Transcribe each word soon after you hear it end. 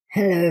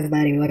Hello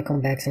everybody,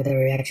 welcome back to the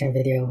reaction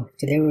video.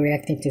 Today we're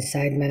reacting to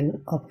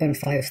SIDEMEN Open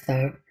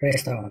 5-Star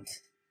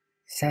Restaurants.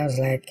 Sounds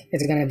like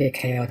it's gonna be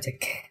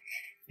chaotic.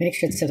 Make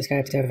sure to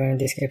subscribe to everyone in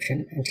the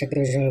description and check the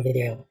original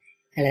video.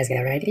 And let's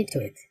get right into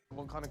it.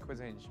 What kind of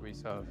cuisine should we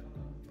serve?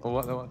 Or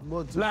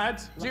what?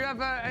 Lads, do you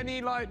have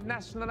any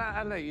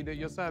nationality that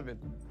you're serving?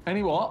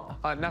 Any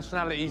what?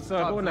 Nationality.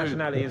 So what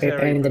nationality is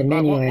Preparing there? the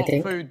menu, I what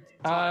think. food?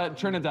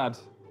 Trinidad.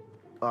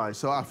 Alright,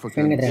 so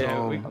African. Trinidad.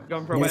 Yeah, we've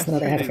gone for a That's West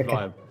not Indies Africa.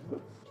 vibe.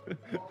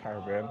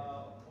 Caribbean.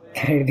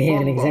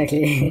 Caribbean,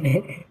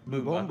 exactly.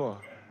 Bomba.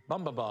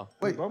 Bumba bar.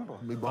 Wait, Bomba.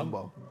 Mi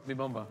Bomba. Mi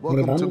bomba.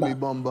 Welcome to Bomba. Mi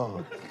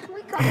Bomba.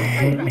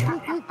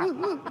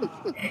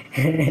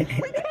 Can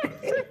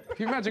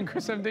you imagine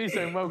Chris MD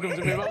saying welcome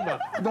to mi bomba?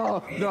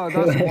 No, that's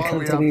why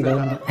we to have Mi to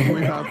Bomba.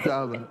 we have to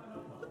have it.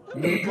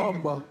 Mi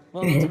Bomba.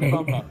 Welcome to mi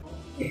bomba.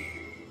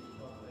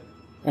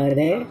 Are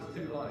they?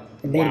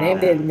 They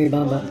named it Mi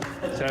Bamba.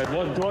 So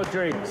what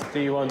drinks do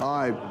you want?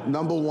 Alright,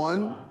 number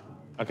one,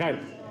 Okay.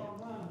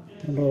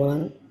 Number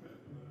one.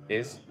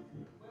 Is?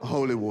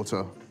 holy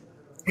water.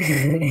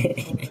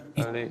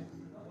 Only.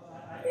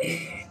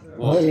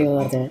 Holy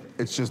water.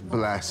 It's just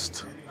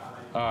blessed.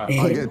 Alright.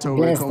 I get told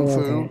Bless Kung the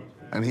Fu, water.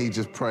 and he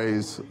just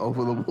prays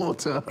over the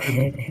water.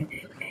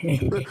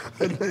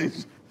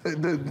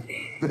 and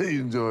they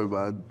enjoy,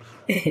 man.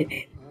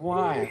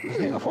 Why?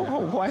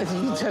 Why did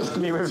you test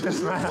me with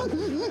this man?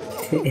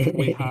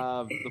 We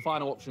have the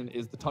final option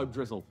is the Tobe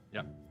Drizzle.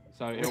 Yeah.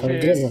 So Tobe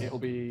Drizzle. it'll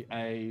be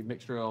a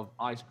mixture of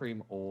ice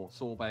cream or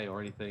sorbet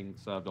or anything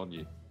served on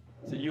you.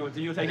 So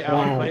do you take it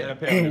out and play it and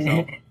appear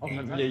on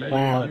yourself?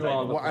 Wow. You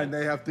are the- And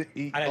they have to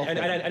eat.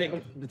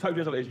 And the toe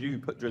drizzle is you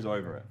put drizzle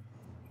over it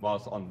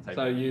whilst on the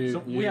table. So you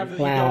we have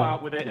to Wow. go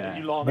out with it and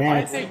you laugh.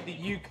 That's- I think that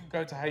you could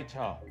go to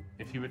HR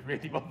if you would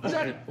really want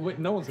that. Wait,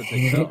 no one said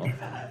take it off.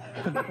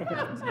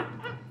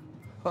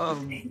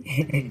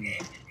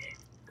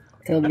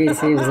 Toby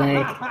seems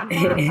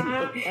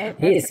like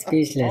he's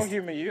speechless.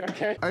 Argument you,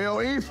 okay? Hey,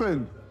 yo,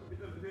 Ethan,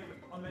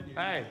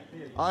 Hey.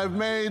 I've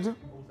made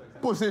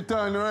Pussy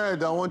Turn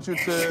Red. I want you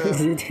to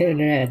He turned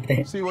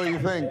red. see what you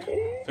think.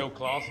 Feel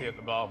classy at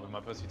the bar with my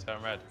pussy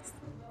turn red.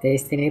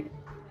 Tasting it.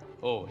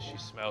 Oh, she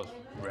smells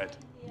red.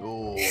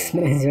 Oh.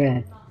 Smells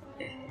red.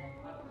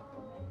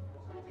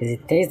 Does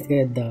it taste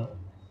good though?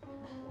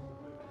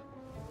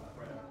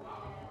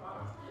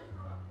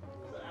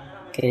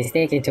 Okay, it's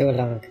taking too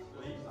long.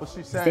 What's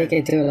she It's saying?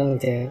 taking too long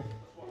to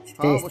taste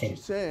What's she it.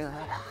 saying?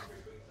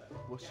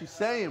 What's she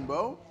saying,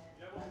 bro?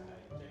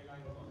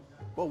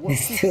 But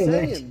what's she It's too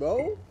saying, much.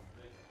 bro?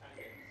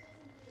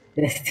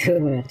 That's too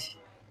much.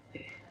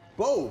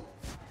 Bro,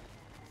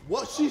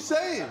 what's she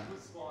saying?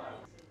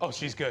 Oh,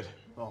 she's good.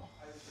 Oh.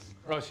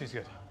 Oh, she's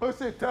good.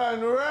 Pussy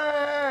Turn Red.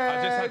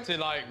 I just had to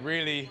like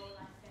really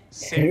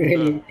sing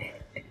Really?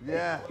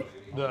 Yeah.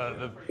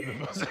 the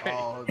pussy.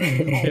 Oh,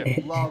 Yeah.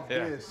 love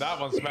Yeah, this. that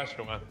one's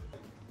special, man.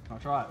 I'll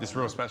try it. It's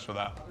real special,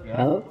 that.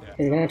 Oh,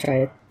 he's gonna try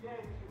it.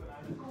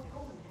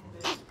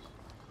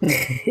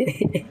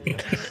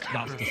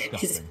 That's He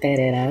disgusting. spat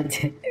it out.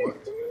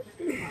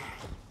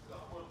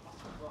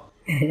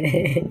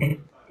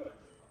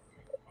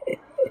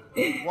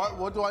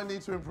 What do I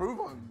need to improve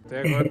on?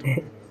 Dear God,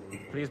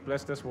 please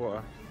bless this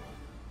water.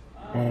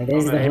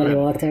 This is the holy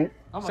water.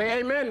 Say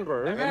amen,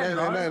 bro. Amen,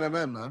 amen,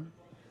 amen, man.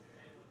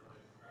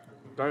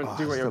 Don't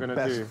do what It's you're the gonna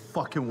best do.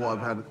 fucking one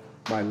I've had in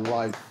my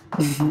life.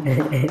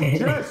 Okay,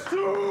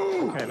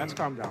 let's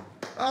calm down.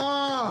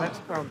 Ah! Let's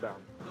calm down.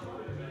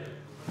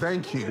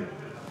 Thank you.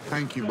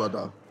 Thank you,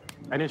 brother.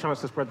 Any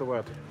chance to spread the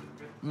word?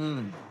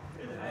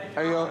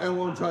 Hey, yo,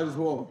 anyone try this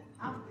water?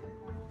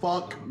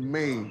 Fuck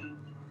me.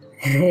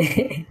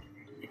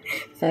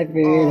 Fuck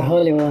me with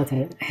holy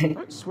water.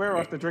 Don't swear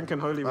after drinking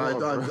holy water,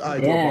 bro. I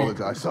do Yeah.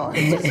 apologize.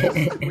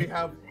 Sorry. We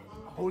have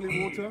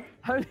holy water.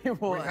 Holy We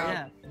water,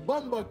 have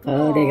Bumba.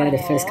 Oh, they got the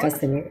first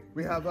customer.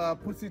 We have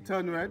Pussy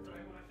Turn Red.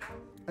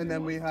 And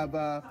then we have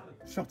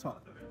Shut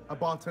Up, a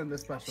bartender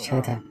special.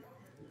 Shut up.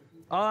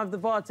 I'll have the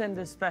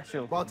bartender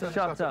special. Bartender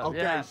Shut special. up, Okay,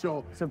 yeah.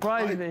 sure.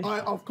 Surprise me.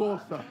 Of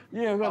course, sir.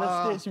 You've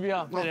got to stitch me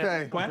up.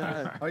 innit?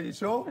 Okay. Are you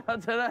sure? I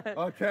don't know.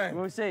 Okay.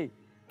 We'll see.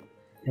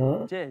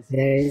 Oh, Cheers.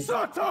 there is.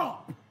 Shut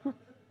up!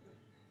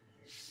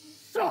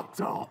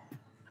 Shut up!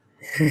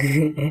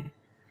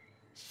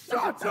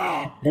 Shut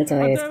up! That's I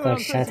why it's don't know called I'm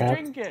supposed shut to up.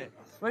 drink it.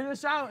 Were you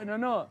shouting or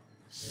not?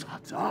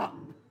 Shut up!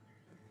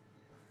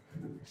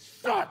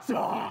 Shut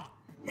up!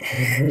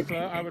 So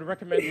I would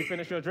recommend you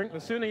finish your drink.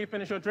 The sooner you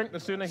finish your drink, the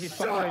sooner he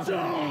stops Shut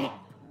saying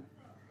up!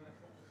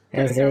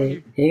 So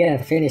you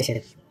gotta finish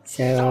it.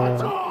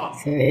 So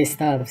he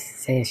stops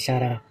saying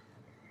shut up.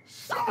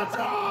 Shut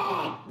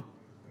up!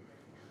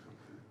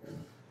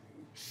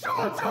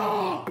 Shut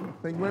up!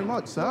 Thank you very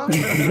much, sir.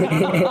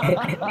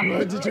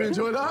 Did you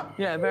enjoy that?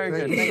 Yeah, very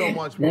Thank good. you so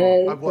much,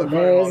 bro. That, I've worked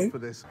very that hard was, for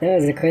this. that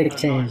was a quick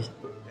change.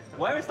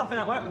 Where is stuff in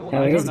our work?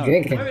 Oh, he's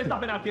drinking. Where is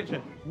stuff in our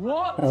kitchen?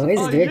 What Oh, he's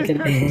are drinking.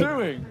 you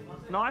doing?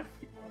 Knife?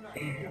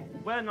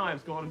 Where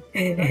knives gone?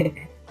 He's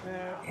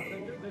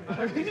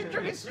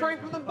drinking straight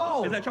from the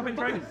bowl. Is there chopping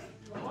tray?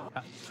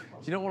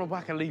 You don't want to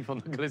whack a leaf on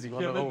the glizzy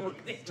one at all.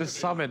 Just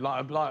something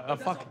like a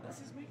fucking.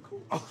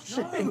 Oh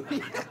shit!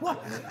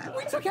 What?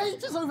 We took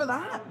ages over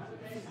that.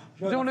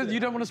 You don't want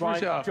to switch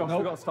it up. Josh,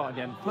 we've got to start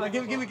again.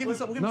 Give me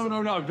something. No.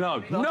 No!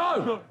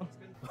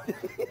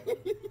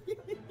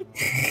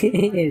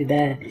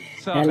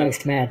 that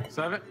looks mad.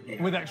 Serve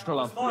it. With extra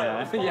love.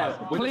 Yeah.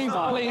 Please.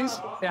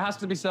 It has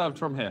to be served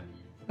from here.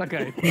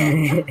 Okay.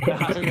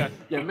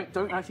 Yeah,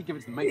 don't actually give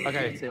it to the mate.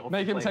 Okay.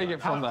 Make him take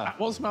it from there.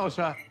 What smells,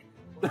 Sha?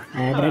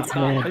 That's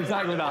mad.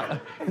 Exactly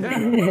that.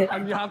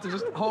 And you have to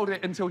just hold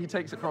it until he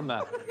takes it from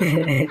there.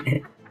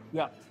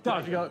 Yeah.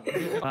 Dad, you go.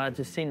 I've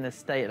just seen the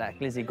state of that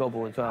glizzy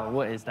gobble as well.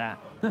 What is that?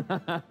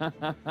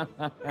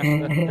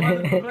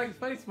 Blank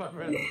space, my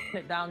friend.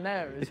 It down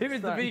there. Here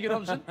is the vegan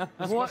option.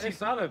 What is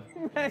salad?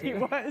 Mate,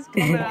 what is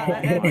coming out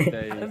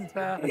of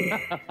there?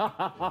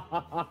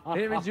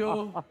 Here is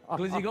your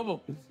glizzy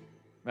gobble.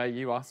 Mate,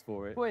 you asked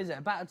for it. What is it?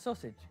 A battered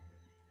sausage?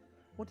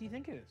 What do you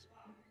think it is?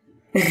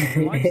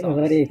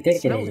 What do you think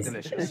it Smells is?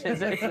 delicious.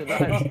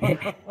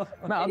 Mate,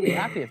 I'd be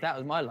happy if that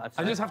was my life.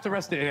 I just have to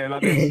rest it here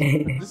like this.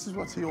 This is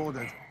what he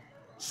ordered.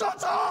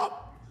 Shut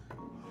up!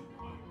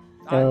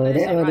 Oh, they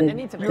Listen, man, ordered, they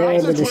need to they be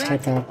ordered nice. the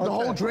shut up. The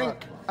whole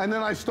drink, and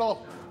then I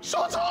stop.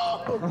 Shut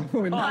up! Oh,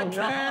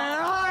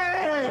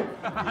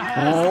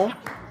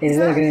 he's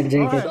not gonna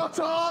drink it. Shut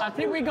up! I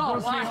think we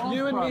got one.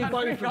 You and me I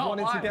both think we have got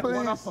wanted to one. get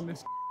one up on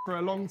this for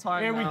a long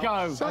time. Here we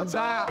go. Shut And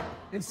that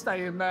is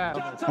staying there.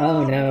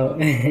 Oh no.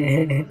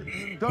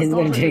 He's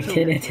not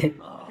drinking it.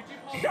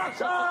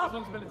 Shut up!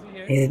 Responsibility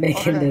here. He's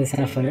making this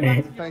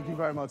happen. Thank you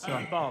very much,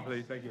 sir. Bar,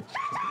 please. Thank you.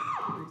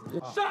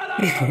 No,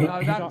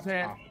 that's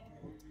it.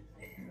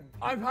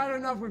 I've had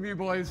enough with you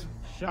boys.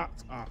 Shut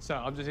up. So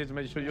I'm just here to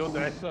make sure you're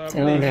there. Oh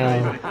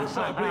no.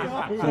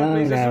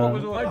 Oh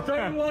no. I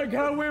don't like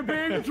how we're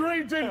being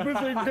treated,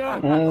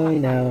 Bazinga. Oh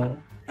no.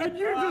 And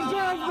you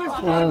deserve this.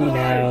 Oh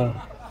no.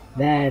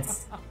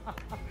 That's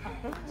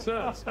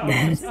Sir,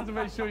 I'm just here to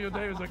make sure your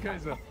day is okay,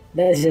 sir.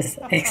 just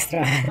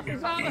extra.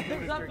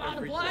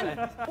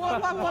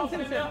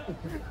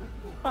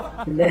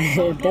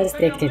 That's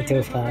taking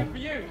too far.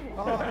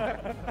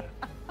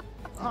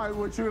 Hi,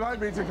 would you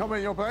like me to come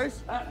in your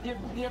place?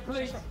 Yeah,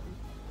 please.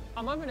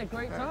 I'm having a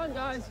great time,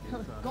 guys.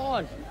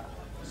 God.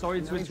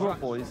 Sorry to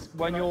interrupt, boys.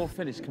 When you're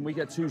finished, can we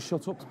get 2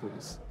 shut-ups,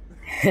 please?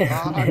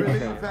 I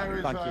believe there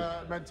is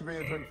meant to be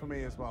a drink for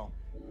me as well.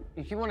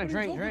 If you want to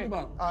drink, drink.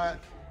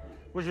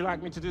 Would you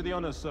like me to do the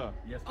honors, sir?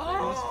 Yes,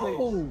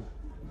 Oh!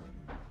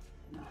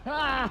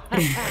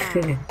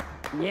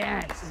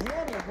 Yes.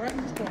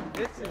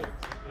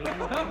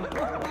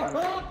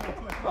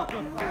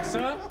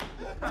 Sir,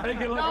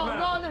 take it like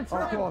that.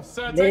 Of course.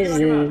 Sir, take This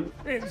it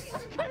like is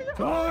that.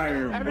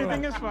 Time.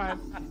 Everything is fine.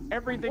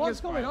 Everything What's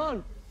is fine. going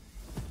on?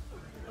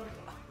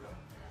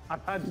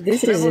 I've had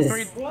this is several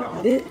just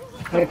this,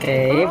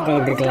 okay. He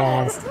broke the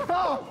glass.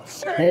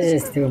 That's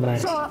just too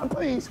much.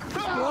 Please.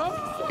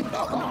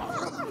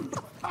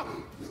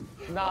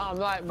 No, I'm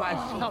like,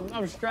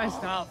 I'm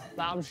stressed out.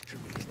 I'm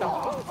stressed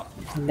out.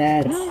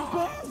 That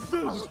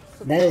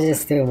is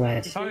just too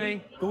much.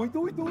 Tony,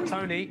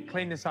 Tony,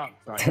 clean this up.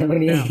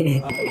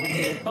 Tony.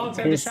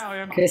 Bartender, shout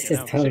him. Chris is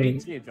Tony.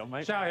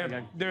 Shout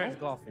him. Do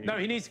it. No,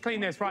 he needs to clean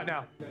this right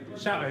now.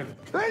 Shout him.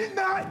 Clean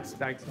that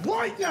Thanks.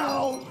 right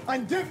now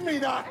and give me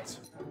that.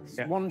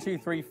 1, 2,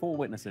 3, 4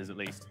 witnesses at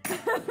least.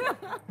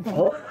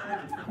 Oh.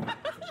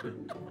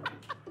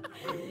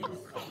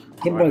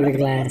 He broke the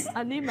glass.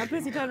 I need my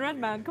pussy turned red,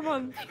 man. Come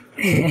on.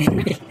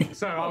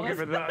 So I'll give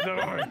it that. Don't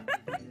worry.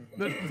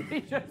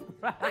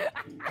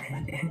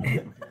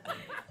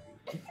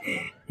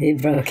 He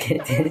broke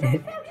it.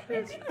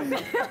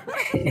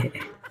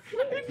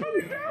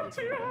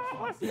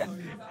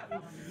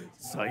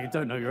 So you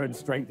don't know your own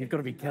strength. You've got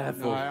to be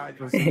careful.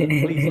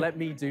 Please let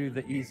me do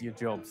the easier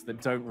jobs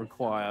that don't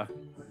require.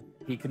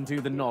 He can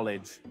do the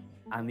knowledge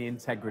and the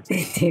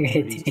integrity. But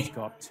he's just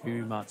got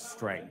too much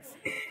strength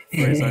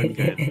for his own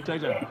good.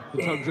 JJ,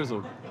 the tongue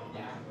drizzled.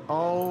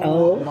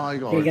 Oh my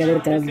God. You got it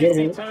up,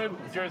 Jizzle. Tone,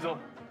 drizzle.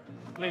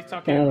 Please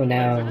tuck it. Oh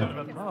no.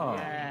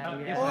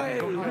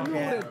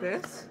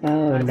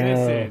 Oh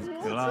no.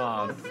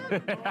 Glass.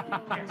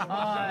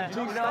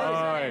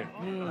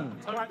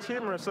 Quite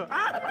humorous, sir.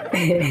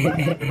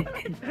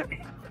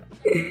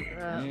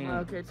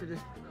 Okay, to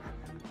just.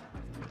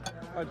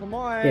 Open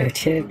wide. Yo,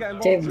 Chip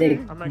digged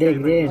in.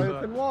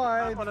 Open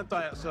wide. I'm on a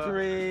diet, sir.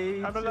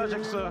 3. I'm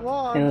allergic, sir.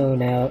 1. Oh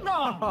no.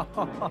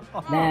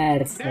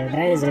 That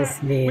is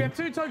just We mean. have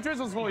 2 toe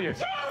drizzles for you.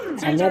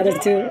 Another 2.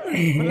 For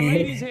the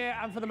ladies here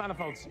and for the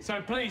manifolds.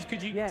 So please,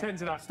 could you tend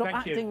to that? Stop Thank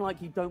acting you.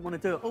 like you don't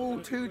want to do it. Oh,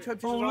 2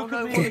 chubs. Oh, look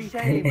no, at what a me.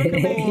 shame. Look at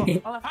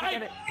me. I'll have to Hey!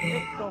 get it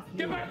nicked off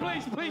Get you. back,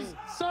 please. Please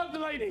serve the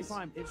ladies.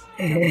 Time. It's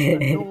just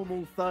a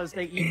normal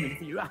Thursday evening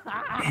for you.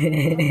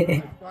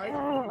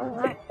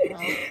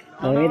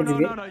 Oh, No, it's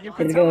You're going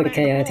contaminating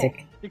chaotic. the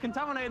floor. You're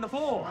contaminating the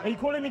floor. Are you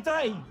calling me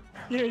Dave?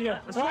 Yeah. Yeah,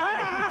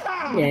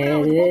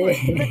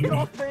 Lick it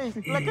off, please.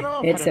 Lick it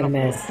off. it's a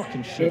mess.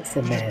 Fucking shit. It's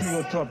a mess. Do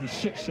your job, you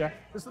shit chef.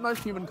 It's the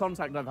most human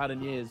contact I've had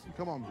in years.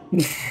 Come on.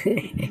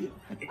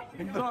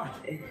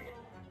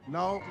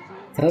 No.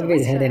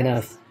 Toby's had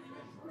enough.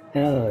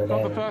 Oh,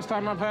 Not the no. first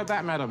time I've heard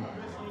that, madam.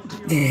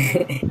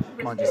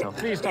 Mind yourself.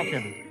 Please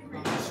talking.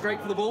 Straight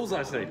for the balls,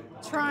 I see.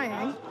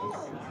 Trying.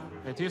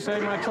 Did you say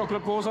my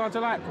chocolate balls are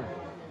delightful?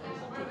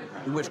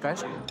 In which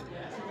case?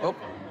 Oh.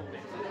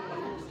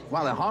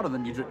 Wow, they're harder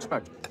than you'd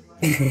expect.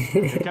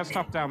 It gets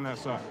tough down there,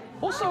 sir.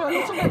 Also, a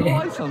little bit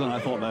lighter than I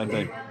thought they'd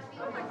be.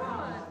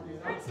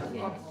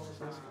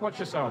 Watch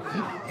yourself.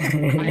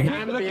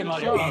 I'm looking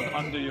like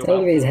under your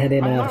Toby's had I'm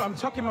enough. not, I'm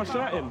tucking my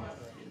shirt in.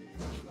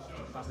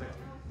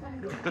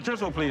 The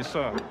drizzle, please,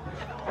 sir.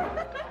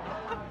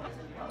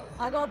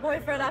 I got a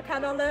boyfriend, I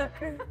cannot look.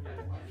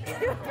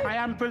 I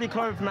am fully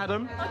clothed,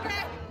 madam.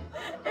 Okay,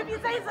 if you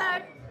say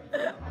so.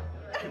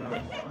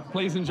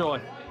 Please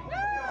enjoy.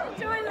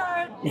 Enjoy,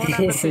 Lauren.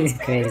 This is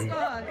crazy. You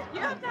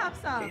have to have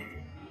some.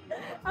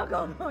 I've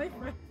got a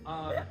boyfriend.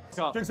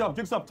 Drinks up,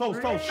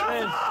 toast, toast.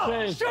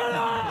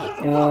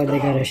 Oh, they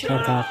gotta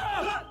shut up.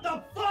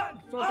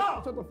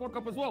 Shut the fuck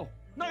up as well.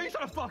 No, you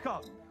shut the fuck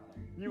up.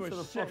 You were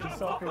shit.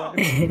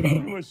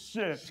 You were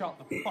shit. Shut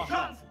the fuck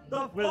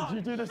up. Wait, did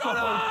you do this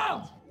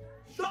stuff?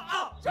 Shut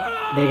up.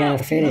 They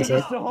gotta finish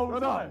it. The whole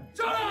time.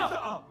 Shut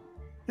up.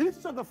 You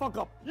shut the fuck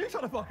up. You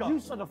shut the fuck up. You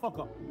shut the fuck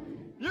up.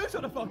 You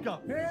shut the fuck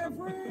up.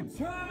 Every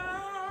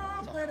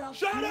time.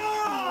 Shut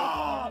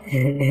up.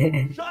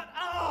 Shut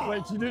up.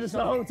 Wait, you do this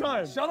the whole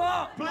time? Shut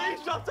up. Please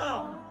shut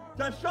up.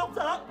 Just shut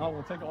up. I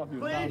will take it off you.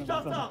 Please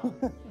shut up.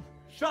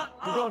 Shut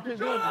up. Keep Shut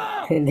going.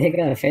 up. They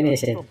gotta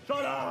finish it.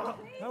 Shut up.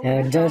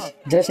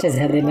 Josh has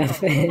had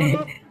enough.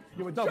 You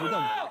were done, we're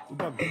done. We're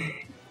done.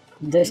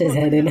 Josh has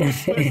had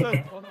enough.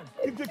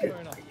 Keep drinking.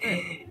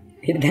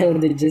 He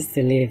downed just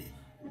to leave.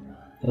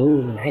 Oh,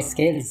 nice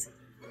skills.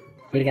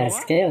 He got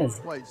skills.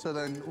 Wait, so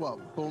then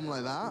what? Boom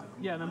like that?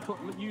 Yeah, and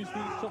then use these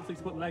chopsticks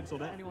to put legs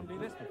on it. Anyone do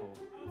this before?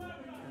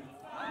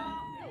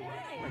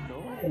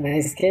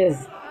 Nice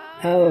skills.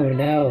 Oh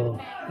no.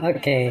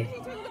 Okay.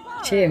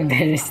 She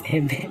embarrassed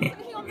him.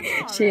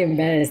 She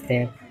embarrassed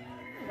him.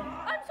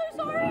 I'm so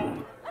sorry.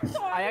 I'm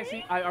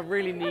sorry. I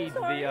really need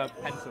the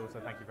pencil, so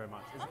thank you very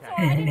much. It's okay.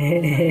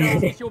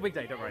 Sorry. It's your big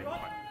day, don't worry.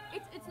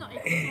 It's not.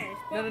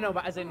 It's No,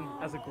 but as a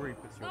group,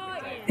 it's your Oh,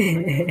 big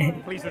day.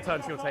 yeah. Please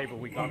return to your table.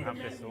 We can't have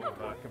this sort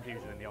of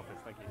confusion in the office.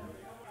 Thank you.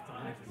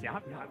 Yeah.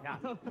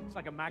 It's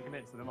like a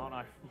magnet to them, aren't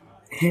I?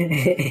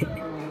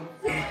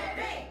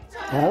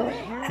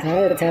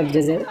 How top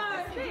drizzle?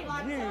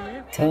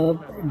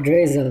 Top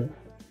drizzle.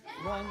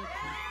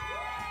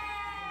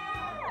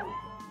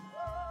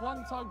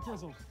 One tongue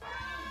drizzle.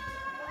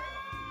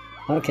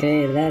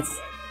 Okay,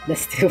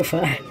 that's too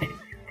far.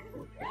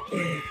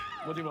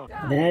 What do you want?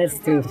 That's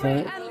too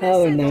far.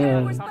 Oh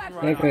no.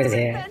 Look who's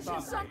here.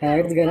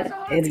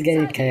 It's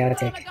getting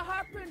chaotic. Like a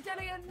harpoon,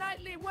 deadly and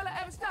nightly. Will it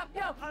ever stop?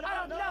 Yo, I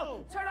don't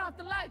know. Turn off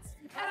the lights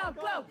and I'll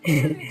glow.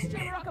 To the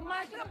extreme, rock a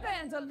mic and a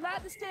band.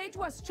 Light the stage,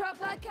 what's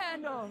chopped like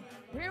candle.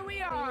 Here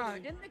we are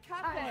in the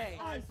cafe.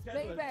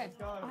 Baby.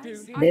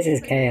 This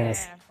is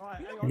chaos.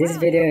 This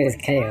video is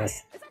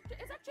chaos.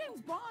 Is that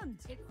James Bond?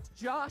 It's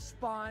Josh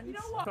Bond. You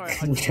know what?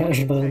 Sorry,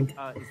 Josh Bond.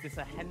 Is this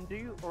a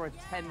hen-do or a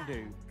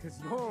ten-do? Because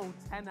you're all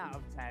 10 out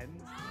of 10.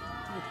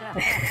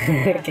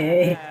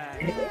 Okay.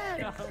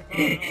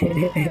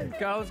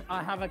 Girls,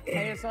 I have a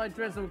KSI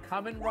drizzle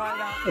coming right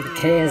up.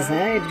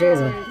 KSI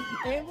drizzle.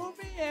 It will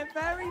be here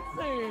very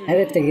soon. I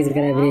don't think it's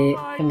gonna be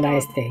a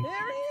nice thing.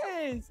 There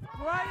he is,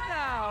 right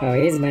now. Oh,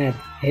 he's mad.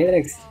 He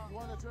looks. You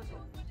want a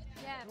drizzle?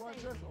 Yeah, You want a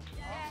drizzle?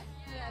 yeah.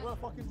 You want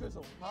a fucking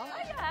drizzle? Huh? Oh,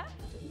 yeah.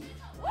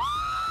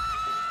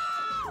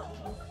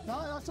 No,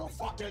 that's your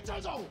fucking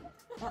drizzle!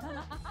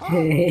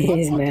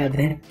 He's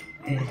mad.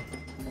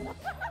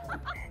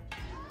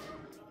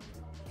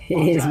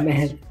 He's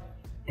mad.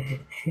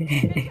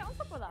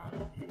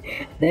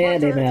 They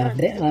had enough.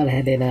 They all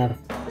had enough.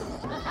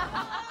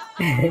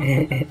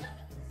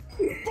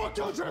 Fuck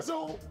your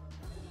drizzle!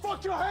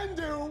 Fuck your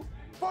hen-do!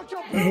 Fuck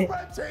your blue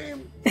red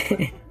team!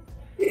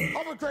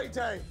 Have a great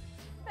day.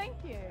 Thank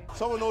you.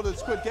 Someone ordered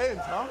Squid Games,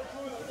 huh?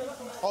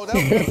 Oh, that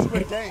was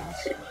Squid Games.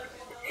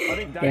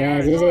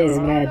 Yeah, this is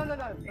mad.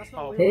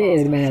 He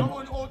is mad.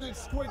 Someone ordered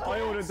Squid Games.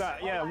 I ordered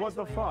that, yeah, what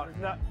the fuck?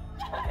 That...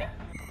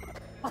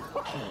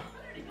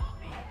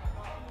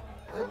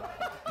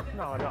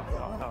 No.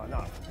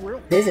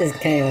 This is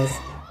chaos.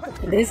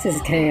 This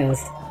is chaos.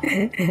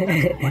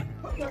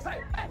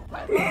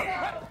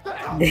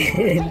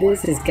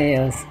 This is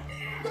chaos.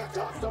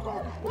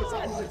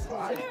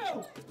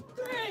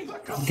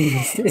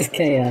 This is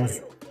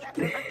chaos.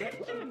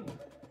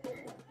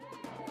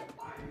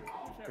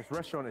 This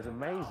restaurant is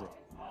amazing.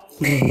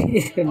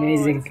 It's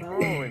amazing. It's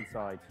raw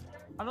inside.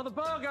 Another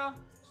burger.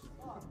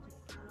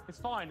 It's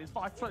fine. It's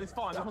fine. It's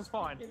fine. That one's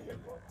fine.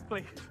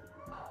 Please.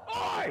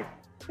 Oi!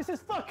 This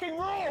is fucking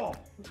raw!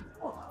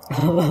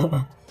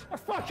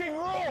 That's fucking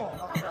raw!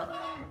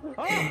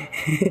 Huh?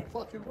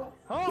 Fucking what?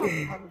 Huh? I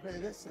haven't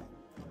paid this thing.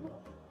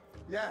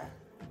 Yeah.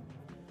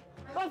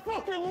 That's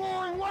fucking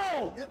raw and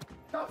well! Yeah,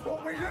 that's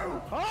what we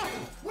do! Huh?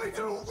 We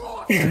do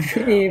raw!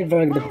 He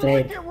broke the I don't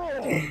plate. like it raw!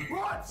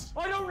 What?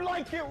 I don't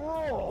like it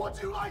raw! What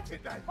do you like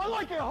it then? I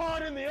like it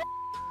hard in the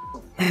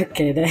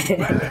Okay,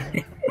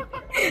 then.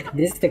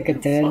 This took a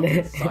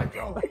turn.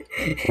 Psycho.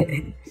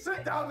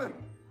 Sit down and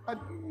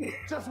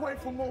just wait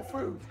for more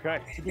food. Okay.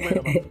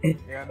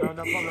 Yeah, no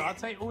problem. I'll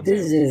take all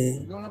This two.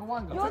 is. You want another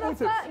one?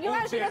 You're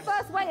actually the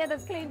first waiter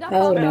that's cleaned up.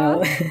 Oh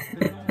no.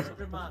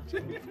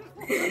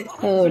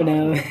 Oh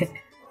no.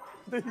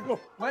 There you go.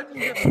 Where did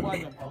you get the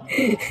wine from?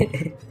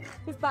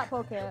 His back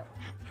pocket.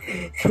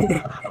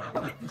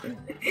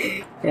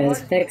 Yeah,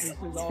 Specs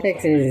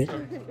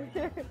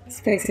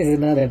is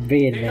another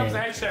breed, Here comes the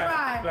man. head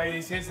chef.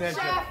 Ladies, here's the head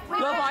chef.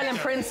 Love Island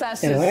Yeah,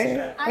 princesses.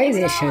 why is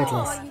he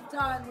shirtless?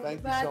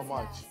 Thank you so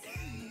much.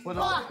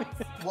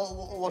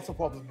 What's the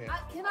problem here?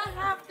 Can I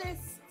have this?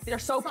 They're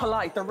so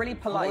polite. They're really You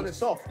want polite. it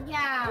soft?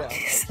 Yeah.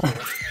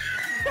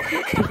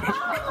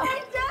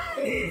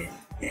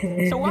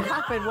 So what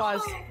happened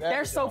was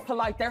they're so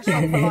polite. They're so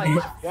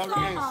polite. There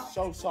it is.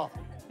 So soft.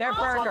 Their Look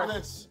at burger.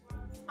 this.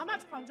 I'm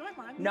about to enjoy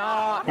mine.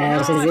 No.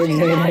 She's enjoying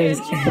it.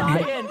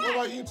 What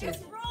about you two? It's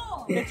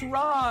raw. It's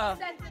raw.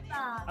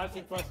 That's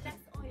the question.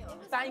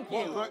 Thank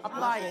you.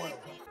 Apply.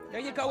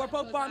 There you go. We're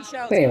both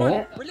bombshells. Wait, Come on,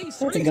 what? Release.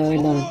 What's Release.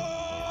 going on?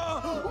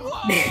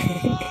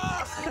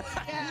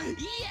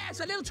 Yes,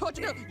 a little touch.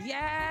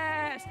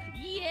 Yes.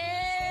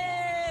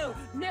 Yeah.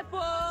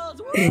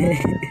 Nipples. Woo.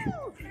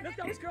 Look,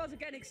 those girls are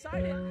getting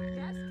excited.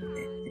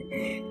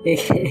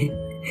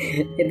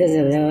 It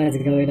doesn't know what's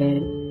going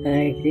on.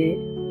 Like,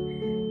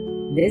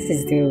 this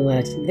is too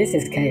much. This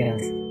is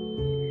chaos.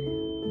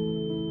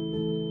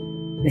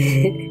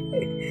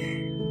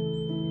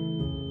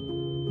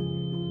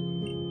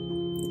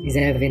 He's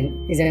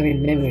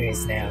having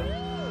memories now.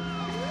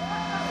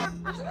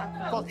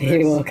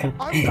 He woke up.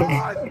 I'm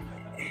done.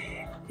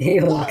 He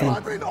Why woke have I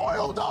up. been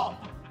oiled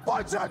up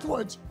by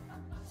Jedward?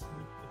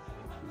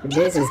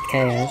 This is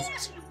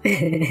chaos.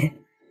 That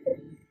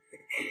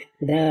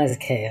was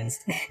chaos.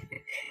 Thank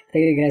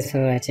you guys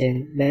for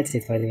watching. That's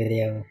it for the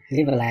video.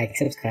 Leave a like,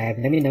 subscribe,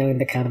 let me know in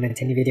the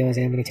comments any videos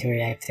you want me to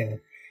react to.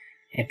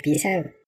 And peace out.